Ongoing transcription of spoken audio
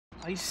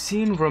I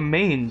seen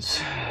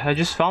remains. I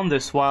just found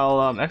this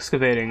while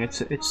excavating.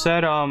 It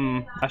said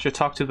I should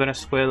talk to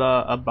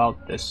Venezuela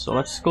about this. So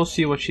let's go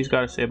see what she's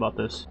got to say about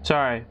this.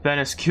 Sorry,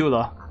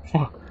 Venezuela.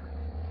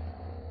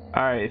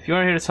 Alright, if you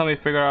are here to tell me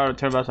figure out how to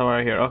turn back somewhere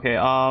right here. Okay,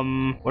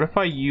 what if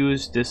I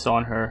use this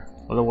on her?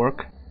 Will it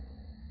work?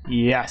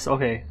 Yes,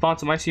 okay. Found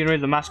some icy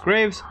remains of mass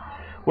graves.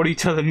 What are you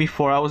telling me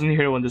for? I wasn't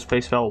here when this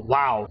place fell.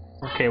 Wow.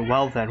 Okay,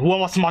 well then. Who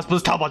am I supposed to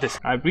tell about this?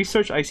 I've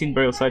researched Icene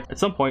burial sites at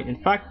some point.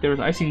 In fact, there was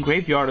an Icene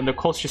graveyard on the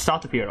coast just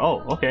south of here. Oh,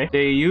 okay.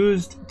 They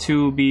used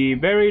to be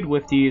buried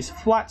with these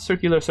flat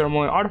circular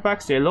ceremonial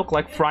artifacts. They look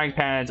like frying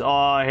pans.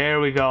 Oh, here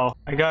we go.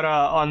 I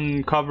gotta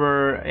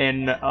uncover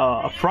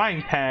a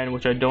frying pan,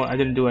 which I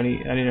didn't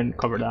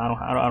uncover that.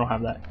 I don't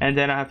have that. And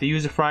then I have to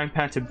use the frying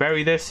pan to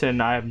bury this,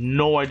 and I have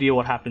no idea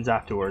what happens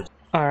afterwards.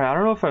 Alright, I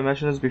don't know if I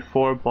mentioned this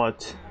before,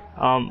 but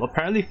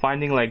apparently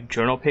finding like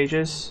journal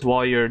pages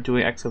while you're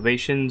doing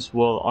excavations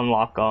will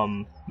unlock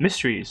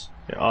mysteries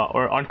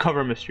or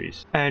uncover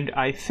mysteries. And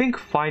I think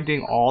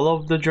finding all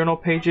of the journal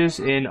pages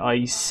in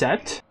a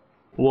set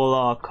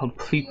will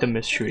complete the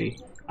mystery.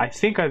 I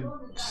think I've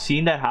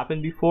seen that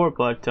happen before,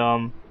 but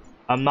I'm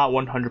not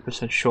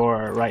 100%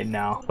 sure right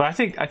now.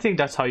 But I think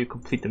that's how you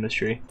complete the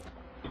mystery.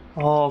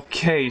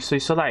 Okay, so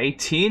you saw that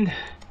 18?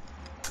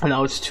 And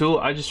now it's 2.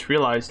 I just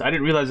realized, I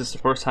didn't realize this the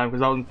first time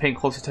because I wasn't paying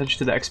close attention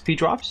to the XP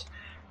drops.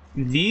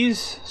 These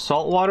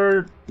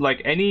saltwater,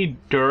 like any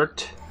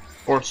dirt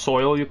or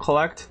soil you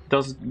collect,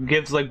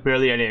 gives like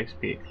barely any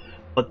XP.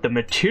 But the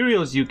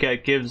materials you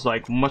get gives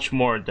like much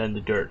more than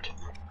the dirt.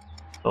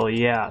 So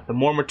yeah, the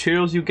more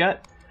materials you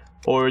get,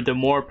 or the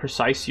more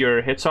precise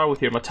your hits are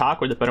with your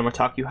matak, or the better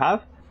matak you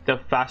have, the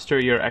faster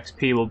your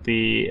XP will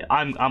be.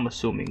 I'm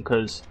assuming,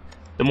 because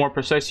the more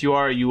precise you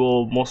are, you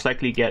will most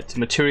likely get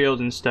materials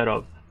instead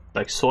of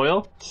like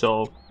soil.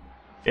 So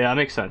yeah, that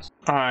makes sense.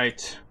 All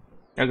right,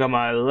 I got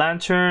my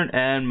lantern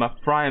and my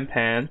frying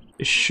pan.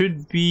 It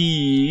should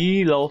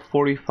be level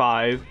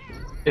 45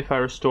 if I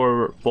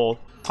restore both.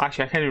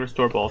 Actually, I can't even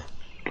restore both.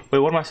 Wait,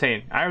 what am I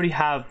saying? I already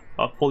have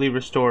a fully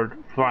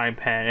restored frying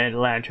pan and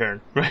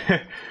lantern.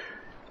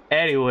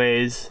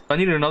 Anyways, I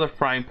need another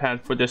frying pan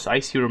for this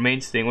icy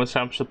remains thing, which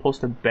I'm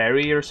supposed to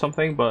bury or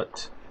something.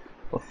 But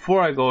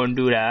before I go and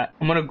do that,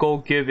 I'm gonna go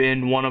give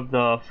in one of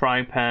the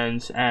frying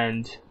pans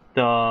and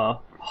the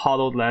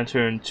hollowed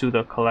lantern to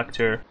the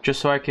collector,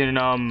 just so I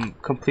can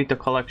complete the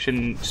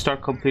collection,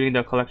 start completing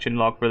the collection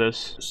log for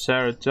this.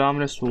 Sarah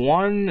Dominus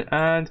 1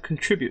 and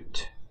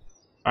contribute.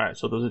 Alright,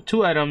 so those are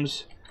 2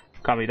 items.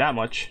 Got me that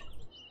much.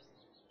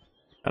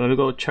 And let me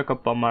go check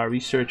up on my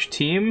research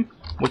team,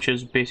 which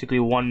is basically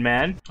 1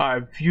 man.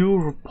 Alright, view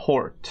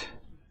report.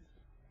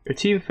 Your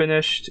team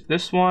finished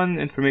this one.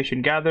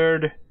 Information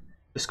gathered.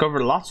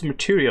 Discovered lots of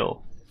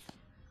material.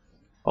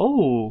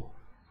 Oh,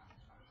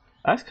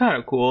 that's kind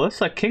of cool. That's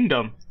like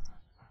Kingdom.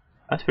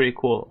 That's pretty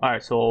cool.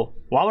 Alright, so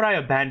why would I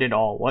abandon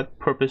all? What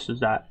purpose is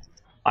that?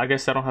 I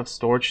guess I don't have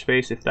storage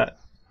space, if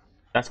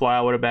that's why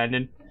I would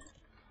abandon.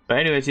 But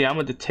anyways, yeah, I'm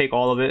going to take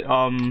all of it.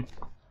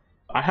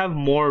 I have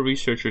more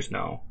researchers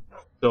now.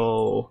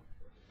 So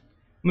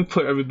let me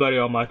put everybody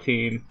on my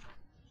team.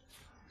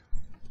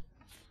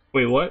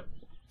 Wait, what?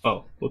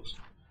 Oh, whoops.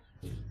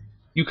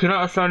 You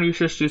cannot assign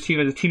research to the team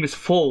as the team is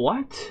full.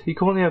 What? You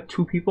can only have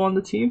 2 people on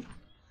the team?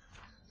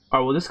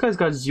 Alright, well this guy's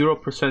got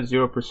 0%,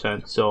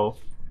 0%, so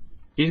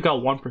he's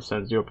got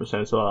 1%,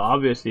 0%, so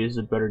obviously this is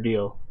a better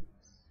deal.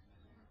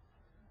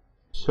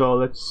 So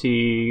let's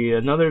see,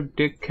 another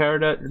Dick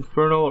Caradet,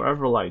 Infernal, or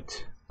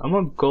Everlight. I'm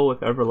gonna go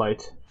with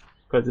Everlight,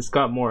 because it's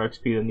got more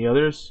XP than the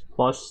others,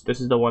 plus this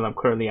is the one I'm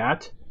currently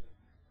at.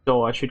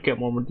 So I should get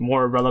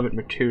more relevant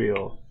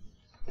material.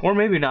 Or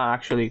maybe not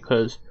actually,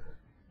 because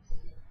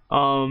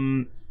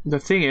the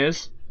thing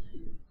is,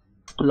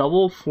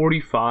 level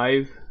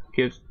 45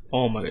 gives,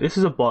 oh my god, this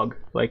is a bug.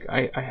 Like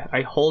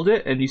I hold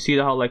it and you see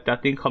how like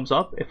that thing comes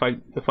up. If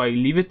I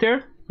leave it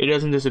there, it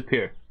doesn't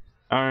disappear.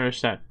 I don't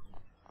understand.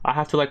 I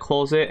have to like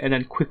close it and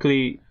then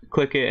quickly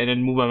click it and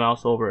then move my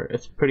mouse over.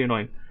 It's pretty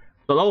annoying.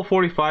 So level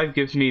 45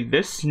 gives me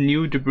this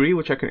new debris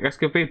which I can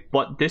excavate,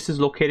 but this is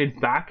located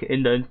back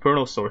in the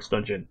Infernal Source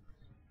dungeon.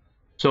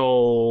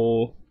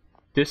 So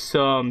this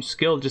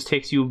skill just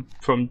takes you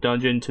from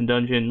dungeon to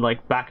dungeon,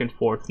 like back and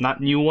forth. Not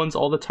new ones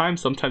all the time.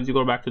 Sometimes you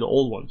go back to the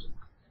old ones.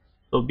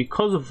 So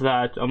because of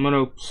that, I'm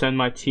gonna send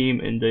my team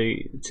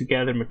to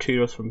gather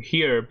materials from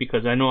here,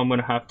 because I know I'm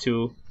gonna have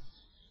to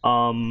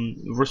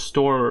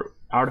restore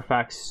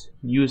artifacts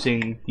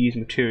using these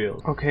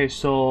materials. Okay,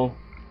 so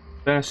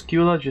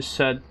Venezuela just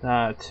said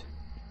that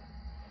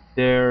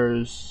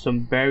there's some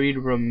buried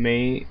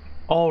remain.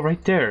 Oh,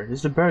 right there. This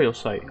is the burial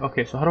site.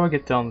 Okay, so how do I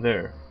get down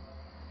there?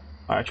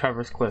 Alright,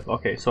 Traverse Cliff.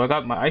 Okay, so I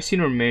got my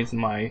Icene remains in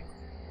my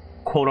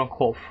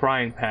quote-unquote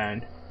frying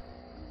pan.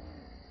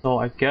 So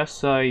I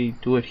guess I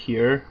do it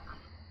here.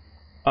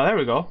 Oh, there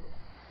we go.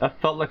 That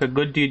felt like a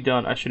good deed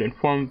done. I should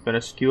inform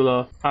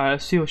Venezuela. Alright,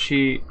 let's see what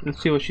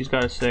she's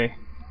got to say.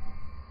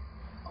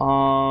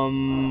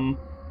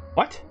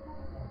 What?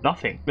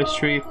 Nothing.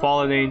 Mystery,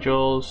 fallen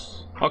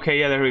angels. Okay,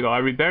 yeah, there we go. I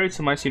reburied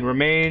some Icene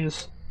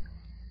remains.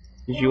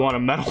 Did you want a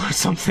medal or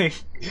something?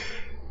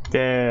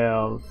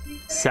 Damn.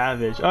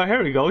 Savage. Oh,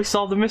 here we go. We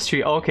solved the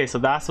mystery. Oh, okay, so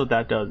that's what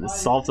that does. It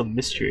solves a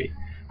mystery.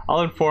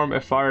 I'll inform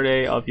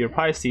Faraday of your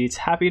prize seats.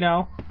 Happy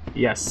now?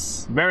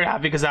 Yes. Very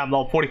happy because I'm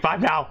level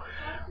 45 now.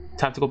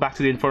 Time to go back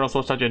to the Infernal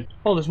Source Dungeon.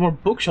 Oh, there's more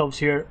bookshelves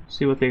here. Let's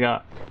see what they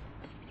got.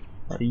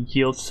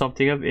 Yields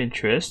something of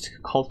interest.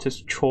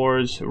 Cultist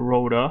Chores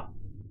Rhoda.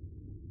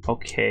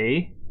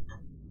 Okay.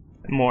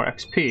 More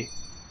XP.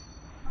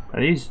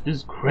 This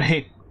is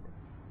great.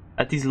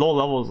 At these low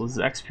levels,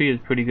 this XP is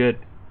pretty good.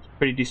 It's a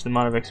pretty decent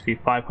amount of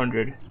XP.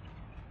 500.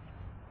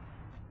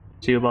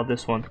 See about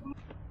this one.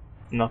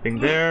 Nothing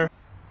there.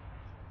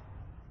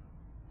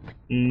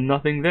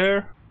 Nothing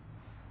there.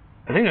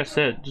 I think that's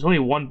it. There's only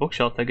one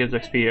bookshelf that gives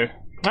XP here.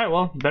 Alright,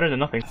 well, better than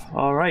nothing.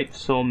 Alright,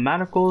 so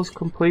manacles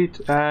complete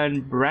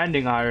and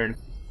branding iron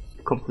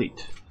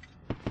complete.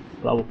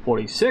 Level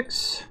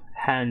 46.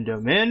 Hand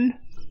them in.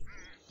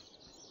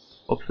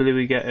 Hopefully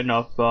we get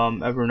enough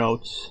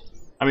Evernotes.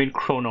 I mean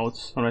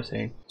Chronotes, what am I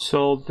saying?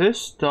 So this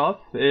stuff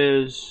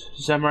is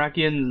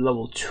Zamorakian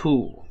level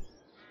 2.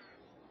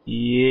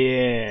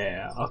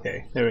 Yeah,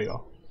 okay, there we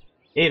go.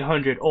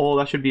 800, oh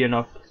that should be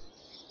enough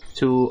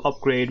to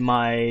upgrade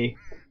my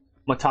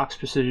Matak's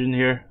precision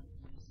here.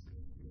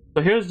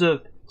 So here's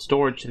the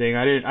storage thing.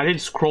 I didn't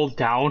scroll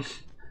down.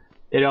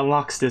 It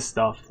unlocks this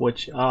stuff,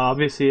 which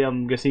obviously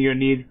I'm guessing your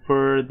need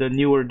for the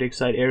newer dig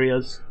site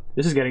areas.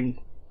 This is getting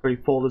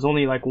pretty full. There's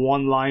only like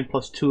one line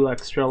plus 2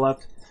 extra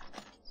left.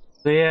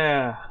 So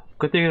yeah,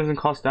 good thing it doesn't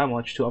cost that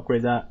much to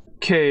upgrade that.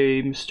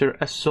 Okay, Mr.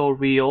 SO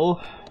Real.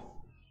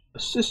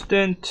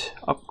 Assistant,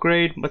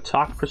 upgrade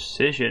Matak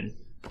precision.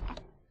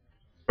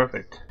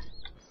 Perfect.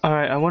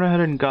 Alright, I went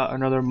ahead and got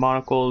another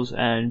monocles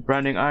and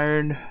branding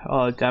iron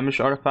damaged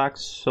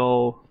artifacts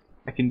so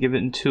I can give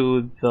it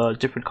into the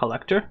different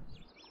collector.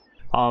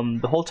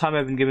 The whole time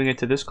I've been giving it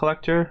to this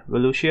collector,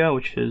 Velucia,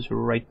 which is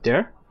right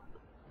there,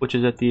 which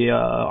is at the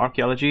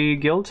Archaeology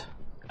Guild.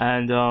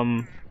 And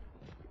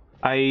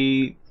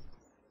I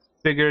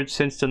figured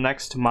since the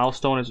next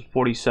milestone is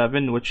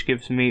 47, which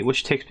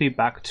takes me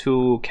back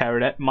to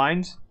Caradet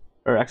mines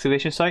or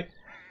excavation site,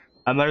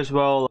 I might as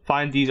well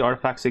find these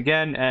artifacts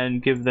again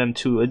and give them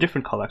to a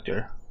different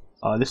collector.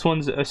 This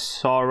one's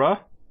Asara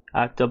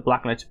at the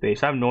Black Knight's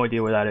base. I have no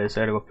idea where that is.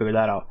 I gotta go figure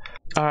that out.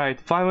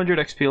 Alright, 500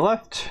 XP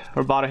left.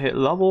 We're about to hit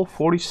level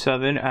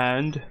 47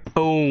 and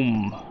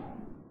boom.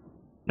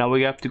 Now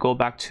we have to go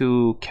back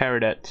to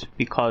Caradet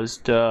because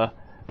the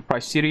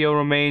Presidio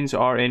remains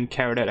are in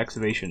Caradet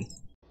excavation.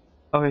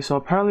 Okay, so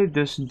apparently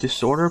this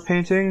disorder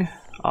painting,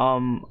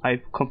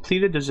 I've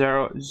completed the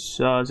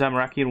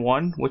Zamorakian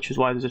one, which is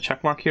why there's a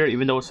check mark here,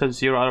 even though it says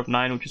 0 out of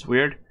 9, which is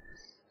weird.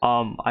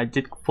 I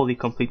did fully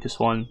complete this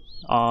one.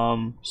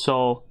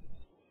 So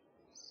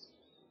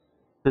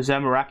the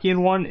Zamorakian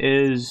one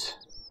is,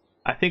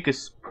 I think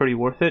it's pretty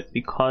worth it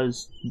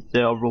because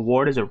the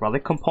reward is a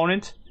relic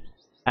component.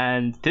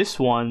 And this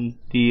one,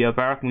 the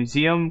Barak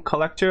Museum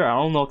Collector, I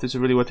don't know if this is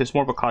really worth it. It's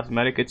more of a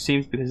cosmetic, it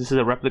seems, because this is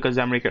a replica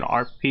Zamorakian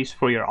art piece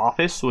for your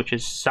office, which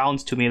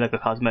sounds to me like a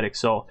cosmetic.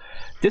 So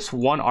this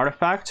one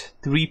artifact,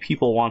 3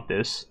 people want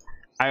this.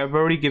 I have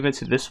already given it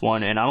to this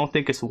one, and I don't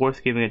think it's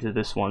worth giving it to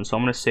this one, so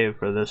I'm going to save it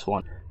for this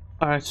one.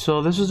 Alright,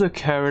 so this is a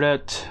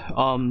Caradet.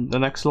 The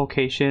next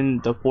location,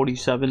 the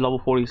 47, level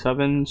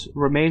 47's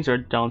remains are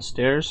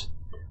downstairs,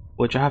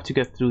 which I have to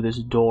get through this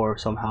door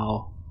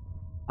somehow.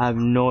 I have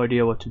no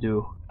idea what to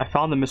do. I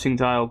found the missing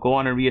dial. Go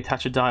on and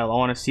reattach a dial. I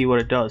want to see what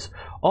it does.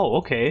 Oh,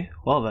 okay.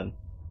 Well then.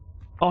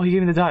 Oh, he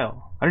gave me the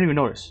dial. I didn't even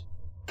notice.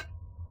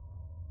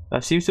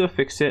 That seems to have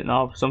fixed it.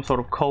 Now some sort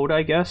of code,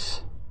 I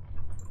guess.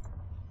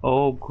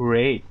 Oh,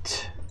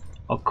 great.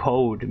 A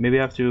code. Maybe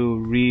I have to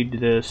read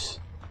this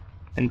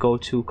and go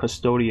to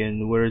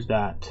custodian. Where is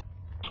that?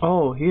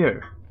 Oh,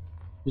 here.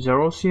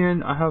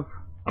 Zerosian.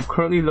 I'm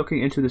currently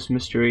looking into this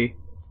mystery.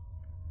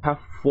 I have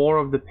 4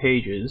 of the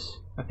pages.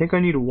 I think I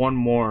need 1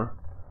 more.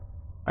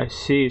 I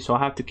see, so I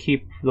have to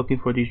keep looking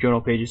for these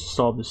journal pages to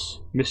solve this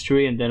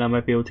mystery, and then I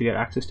might be able to get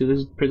access to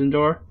this prison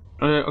door.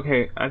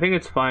 Okay, I think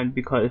it's fine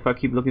because if I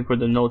keep looking for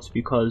the notes,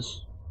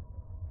 because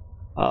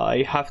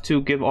I have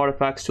to give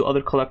artifacts to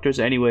other collectors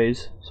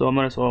anyways, so I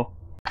might as well.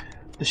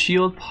 The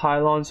shield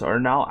pylons are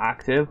now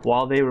active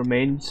while they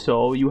remain,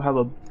 so you have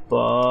a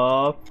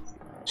buff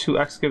to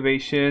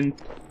excavation,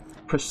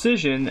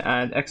 precision,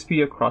 and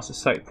XP across the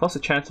site, plus a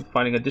chance of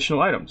finding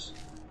additional items.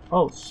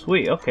 Oh,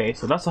 sweet. Okay,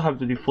 so that's how I have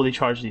to do fully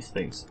charge these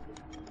things.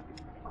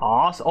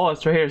 Awesome. Oh,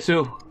 it's right here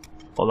too.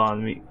 Hold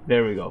on,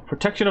 there we go.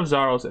 Protection of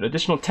Zaros, an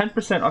additional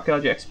 10%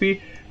 Archaeology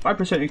XP,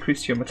 5%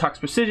 increase to your Matak's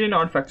precision,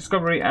 artifact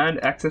discovery, and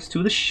access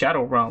to the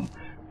Shadow Realm.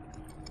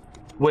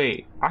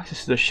 Wait,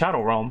 access to the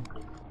Shadow Realm?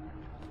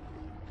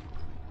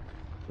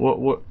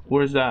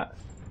 Where's that?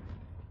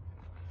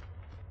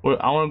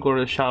 I want to go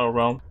to the Shadow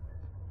Realm.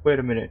 Wait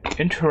a minute.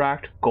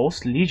 Interact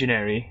Ghost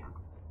Legionary.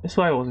 That's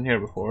why I wasn't here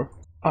before.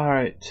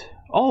 Alright.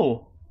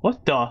 Oh,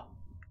 what the?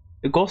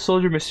 The ghost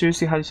soldier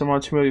mysteriously has some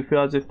tomorrow. You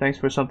feel as if thanks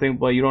for something,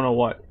 but you don't know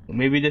what.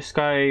 Maybe this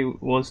guy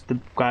was the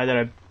guy that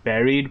I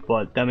buried,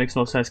 but that makes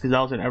no sense because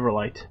that was an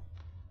Everlight.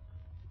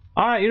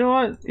 Alright, you know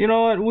what? You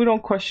know what? We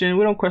don't question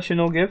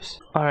no gifts.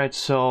 Alright,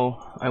 so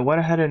I went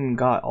ahead and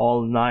got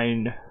all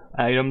 9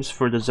 items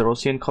for the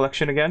Zerosian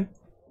collection again.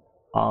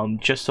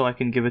 Just so I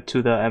can give it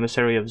to the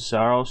emissary of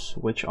Zaros,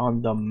 which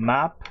on the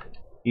map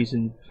he's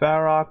in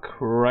Varrock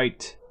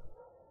right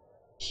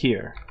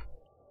here.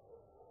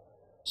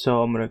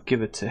 So I'm gonna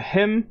give it to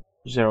him.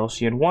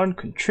 Zerosian 1,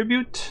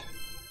 contribute.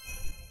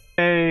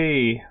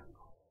 Hey,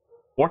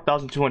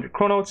 4,200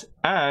 chronotes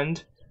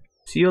and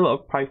Seal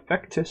of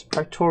Praefectus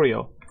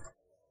Praetorio.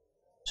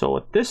 So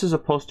what this is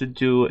supposed to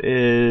do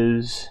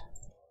is,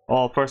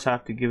 well, first I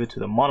have to give it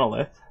to the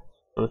monolith.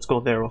 So let's go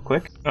there real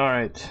quick.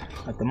 Alright,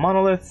 at the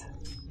monolith,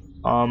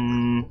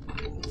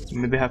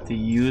 maybe I have to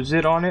use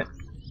it on it.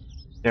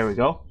 There we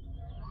go.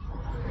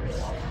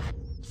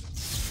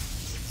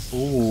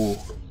 Ooh,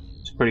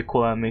 it's a pretty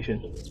cool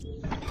animation.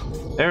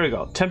 There we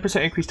go.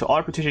 10% increase to all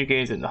reputation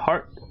gains in the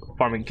heart,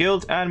 farming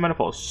guilds, and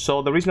manifolds.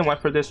 So the reason I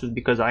went for this was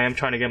because I am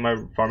trying to get my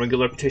farming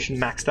guild reputation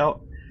maxed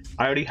out.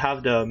 I already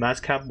have the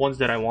Mazcap ones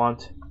that I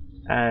want,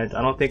 and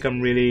I don't think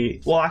I'm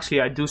really... Well,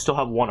 actually, I do still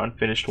have one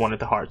unfinished one at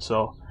the heart,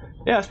 so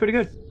yeah, it's pretty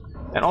good.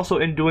 And also,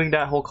 in doing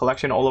that whole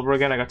collection all over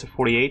again, I got to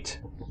 48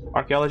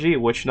 Archaeology,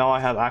 which now I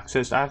have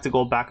access... I have to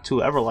go back to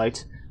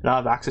Everlight, now I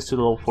have access to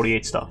the level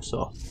 48 stuff,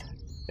 so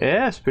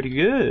yeah, it's pretty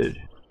good.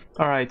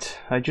 Alright,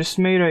 I just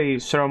made a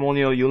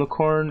ceremonial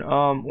unicorn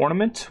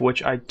ornament,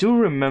 which I do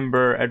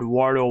remember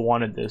Eduardo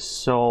wanted this,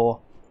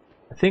 so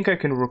I think I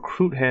can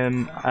recruit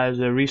him as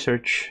a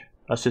research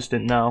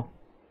assistant now.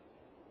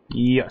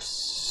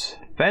 Yes.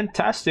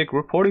 Fantastic.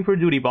 Reporting for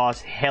duty,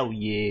 boss. Hell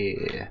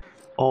yeah.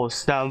 Oh,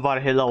 snap. I'm about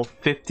to hit level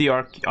 50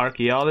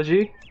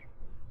 archaeology.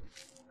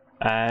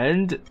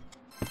 And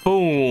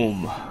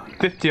boom.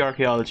 50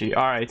 archaeology.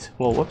 Alright.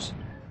 Well, whoops.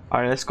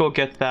 Alright, let's go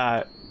get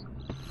that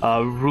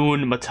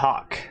rune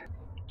matak.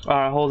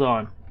 Alright, hold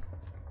on.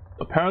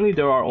 Apparently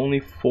there are only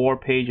 4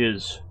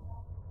 pages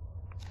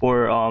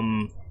for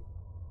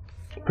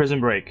Prison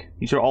Break.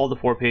 These are all the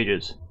 4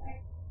 pages.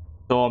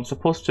 So I'm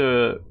supposed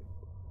to...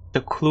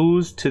 The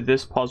clues to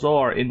this puzzle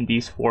are in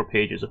these 4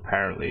 pages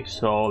apparently.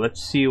 So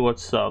let's see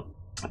what's up.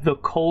 The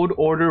code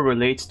order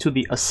relates to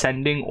the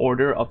ascending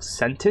order of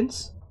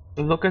sentence.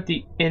 Look at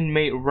the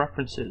inmate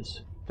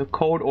references. The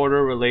code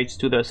order relates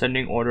to the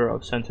ascending order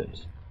of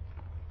sentence.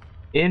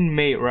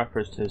 Inmate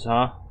references,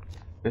 huh?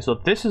 Okay, so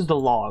this is the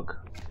log.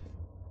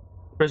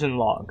 Prison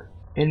log.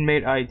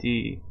 Inmate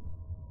ID.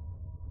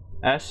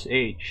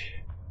 SHICBL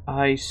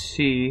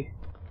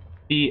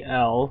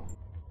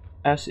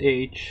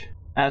SH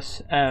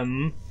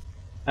SM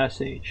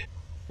SH.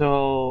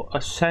 So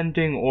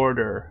ascending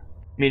order,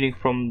 meaning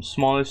from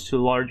smallest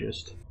to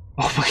largest.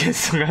 Oh my god,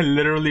 so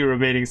literally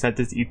remaining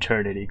sentence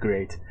eternity.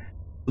 Great.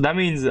 So that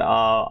means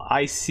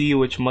IC,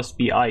 which must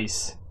be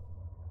ice,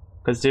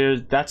 because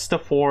that's the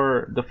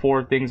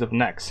four things of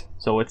next.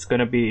 So it's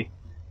gonna be,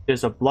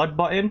 there's a blood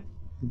button,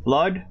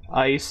 blood,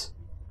 ice,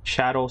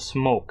 shadow,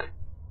 smoke.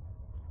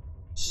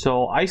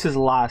 So ice is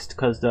last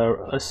because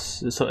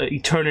so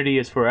eternity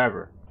is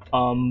forever.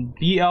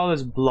 BL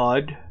is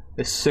blood,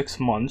 is 6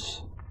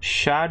 months.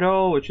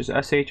 Shadow, which is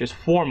SH, is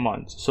 4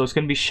 months. So it's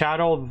gonna be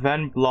shadow,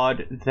 then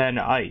blood, then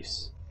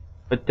ice.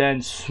 But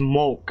then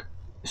smoke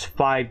is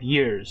 5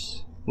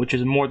 years, which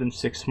is more than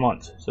 6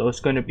 months. So it's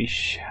gonna be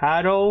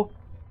shadow,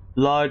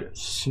 blood,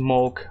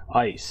 smoke,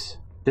 ice.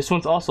 This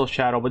one's also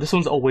shadow, but this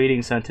one's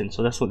awaiting sentence,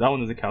 so that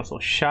one doesn't count. So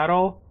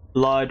shadow,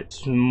 blood,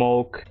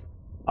 smoke,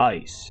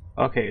 ice.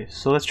 Okay,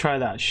 so let's try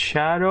that.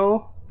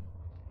 Shadow.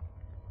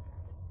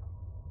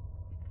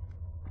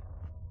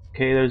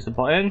 Okay, there's the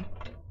button.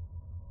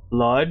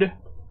 Blood.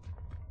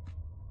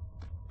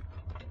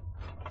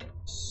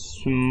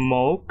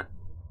 Smoke.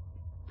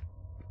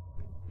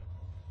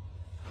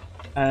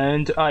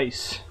 And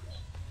ice.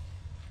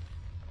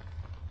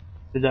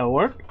 Did that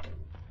work?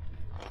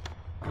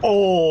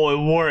 Oh, it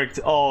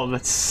worked. Oh,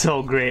 that's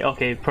so great.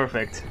 Okay,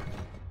 perfect.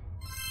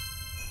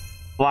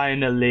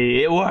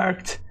 Finally, it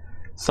worked.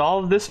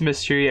 Solve this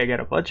mystery. I get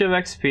a bunch of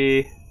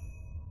XP.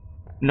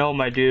 No,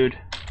 my dude.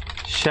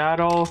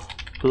 Shadow,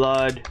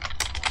 blood,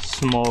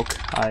 smoke,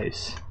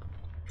 ice.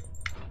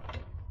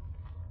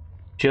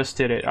 Just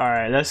did it.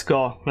 Alright, let's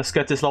go. Let's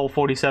get this level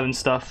 47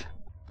 stuff.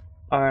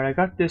 Alright, I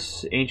got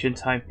this ancient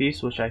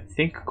timepiece, which I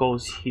think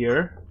goes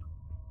here.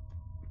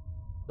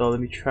 So let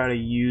me try to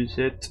use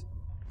it.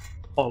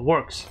 Oh, it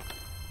works.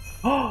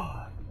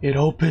 Oh, it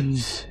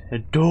opens a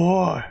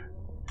door.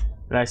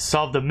 And I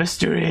solved the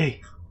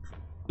mystery.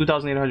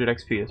 2,800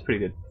 XP. That's pretty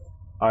good.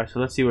 Alright, so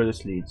let's see where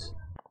this leads.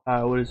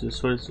 What is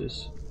this? What is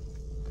this?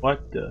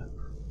 What the?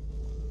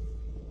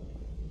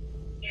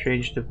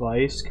 Strange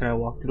device. Can I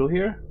walk through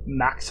here?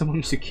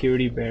 Maximum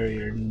security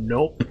barrier.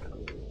 Nope.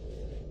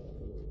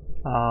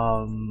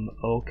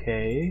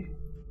 Okay.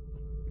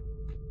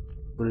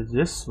 What is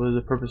this? What is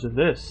the purpose of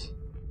this?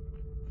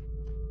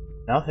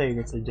 Nothing.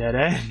 It's a dead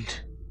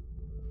end.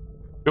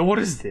 Yo, what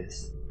is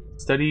this?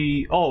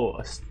 Study.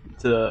 Oh,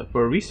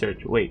 for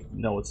research. Wait,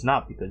 no, it's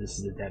not, because this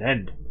is a dead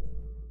end.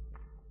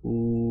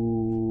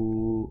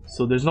 Ooh.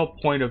 So there's no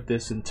point of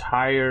this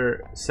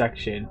entire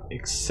section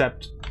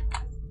except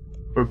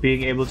for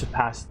being able to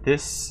pass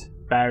this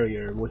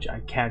barrier, which I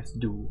can't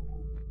do.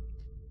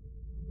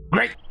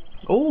 Great!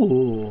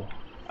 Oh,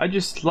 I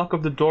just luck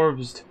of the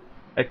dwarves.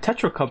 A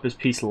tetra compass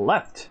piece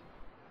left.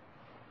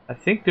 I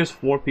think there's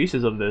 4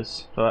 pieces of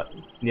this, but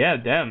yeah,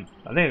 damn.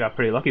 I think I got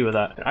pretty lucky with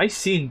that. I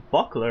seen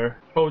buckler.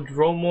 Oh,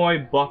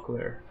 Dromoi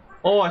buckler.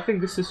 Oh, I think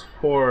this is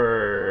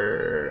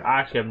for...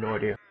 Actually, I have no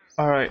idea.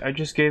 Alright, I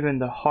just gave in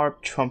the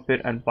harp,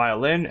 trumpet, and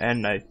violin,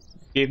 and I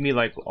gave me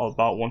like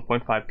about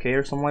 1.5k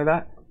or something like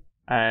that.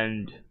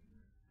 And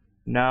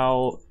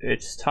now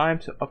it's time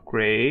to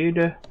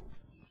upgrade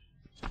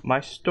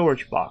my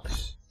storage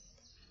box.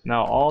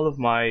 Now all of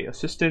my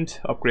assistant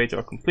upgrades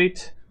are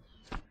complete.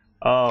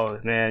 Oh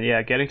man,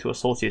 yeah, getting to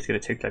associate is gonna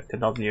take like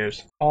 10,000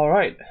 years.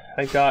 Alright,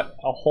 I got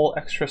a whole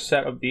extra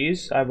set of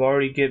these. I've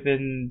already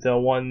given the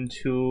one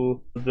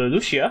to the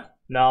Lucia.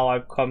 Now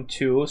I've come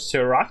to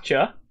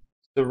Sriracha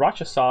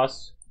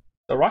sauce,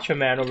 Sriracha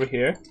man over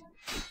here,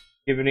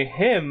 giving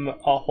him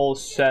a whole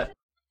set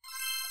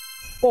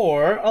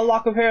for a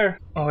lock of hair.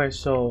 Okay,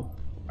 so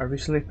I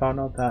recently found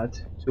out that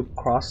to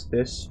cross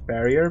this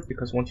barrier,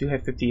 because once you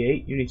hit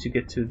 58, you need to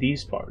get to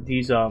these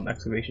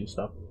excavation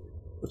stuff.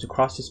 So to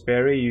cross this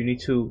barrier, you need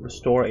to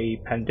restore a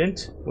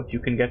pendant, which you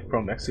can get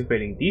from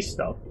excavating these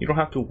stuff. You don't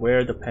have to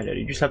wear the pendant,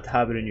 you just have to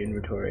have it in your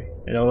inventory,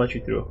 and it'll let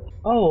you through.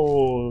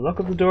 Oh, luck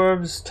of the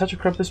dwarves, touch a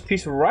compass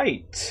piece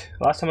right.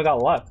 Last time I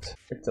got left.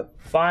 It's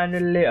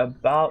finally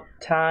about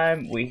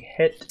time we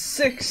hit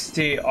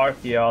 60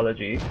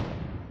 archaeology.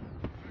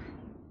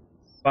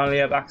 Finally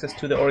have access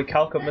to the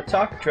Orichalcum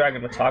attack,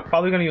 Dragon attack.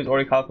 Probably gonna use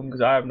Orichalcum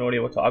because I have no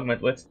idea what to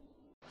augment with.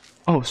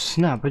 Oh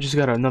snap, I just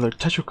got another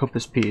Tetra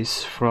Compass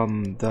piece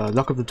from the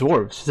Luck of the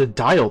Dwarves. It's a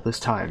dial this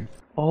time.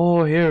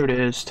 Oh, here it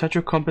is.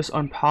 Tetra Compass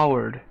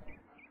unpowered.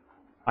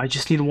 I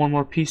just need one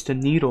more piece, the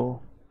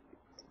needle.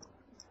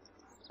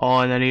 Oh,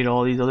 and I need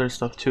all these other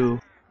stuff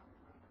too.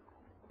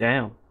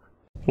 Damn.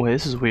 Wait,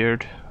 this is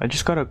weird. I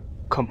just got a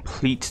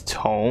complete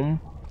tome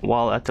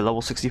while at the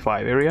level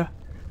 65 area.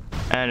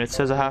 And it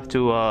says I have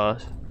to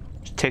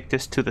take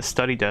this to the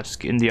study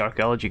desk in the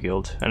Archaeology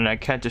Guild, and I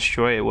can't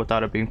destroy it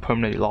without it being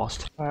permanently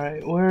lost.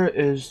 Alright, where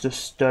is the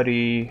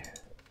study?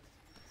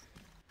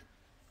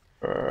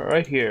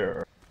 Right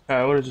here.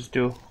 Alright, what does this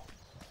do?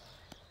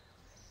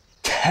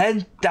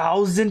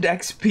 10,000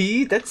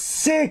 XP? That's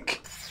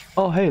sick!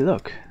 Oh hey,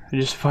 look. I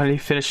just finally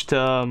finished,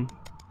 I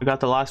got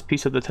the last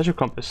piece of the Tetra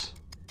Compass.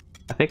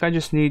 I think I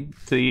just need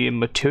the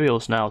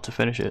materials now to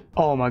finish it.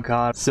 Oh my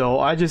god. So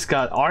I just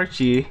got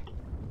Archie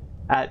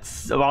at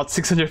about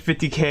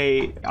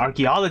 650k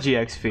archaeology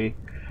XP,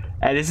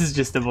 and this is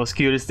just the most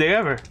cutest thing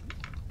ever.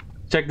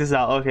 Check this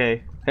out.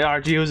 Okay, hey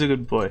Archie, who's a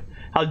good boy?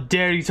 How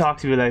dare you talk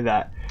to me like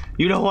that?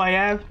 You know who I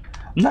am?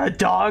 I'm not a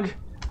dog.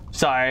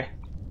 Sorry,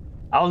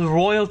 I was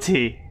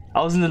royalty.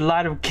 I was in the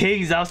line of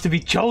kings. I was to be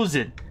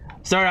chosen.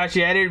 Sorry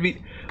Archie, I didn't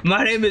mean.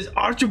 My name is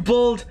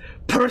Archibald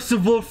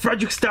Percival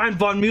Frederickstein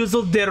von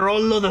Musel de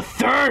Rollo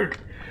III.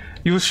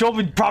 You will show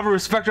me proper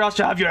respect or else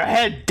you'll have your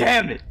head,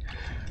 damn it.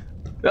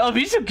 Oh,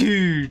 he's so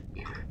cute.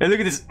 And look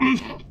at this.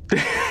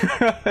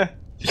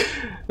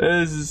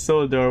 This is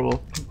so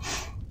adorable.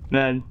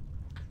 Man,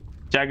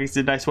 Jackie's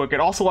did nice work.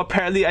 And also,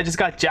 apparently, I just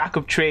got Jack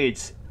of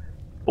Trades.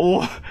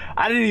 Oh,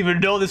 I didn't even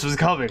know this was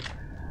coming.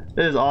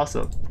 This is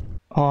awesome.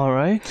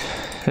 Alright,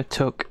 it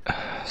took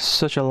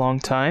such a long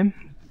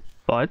time,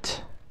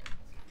 but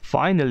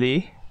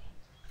finally,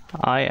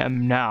 I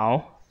am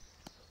now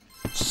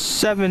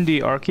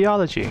 70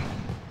 archaeology.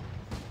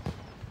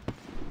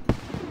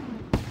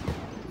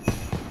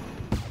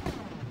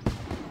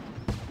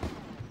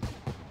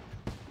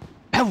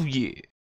 Hell yeah!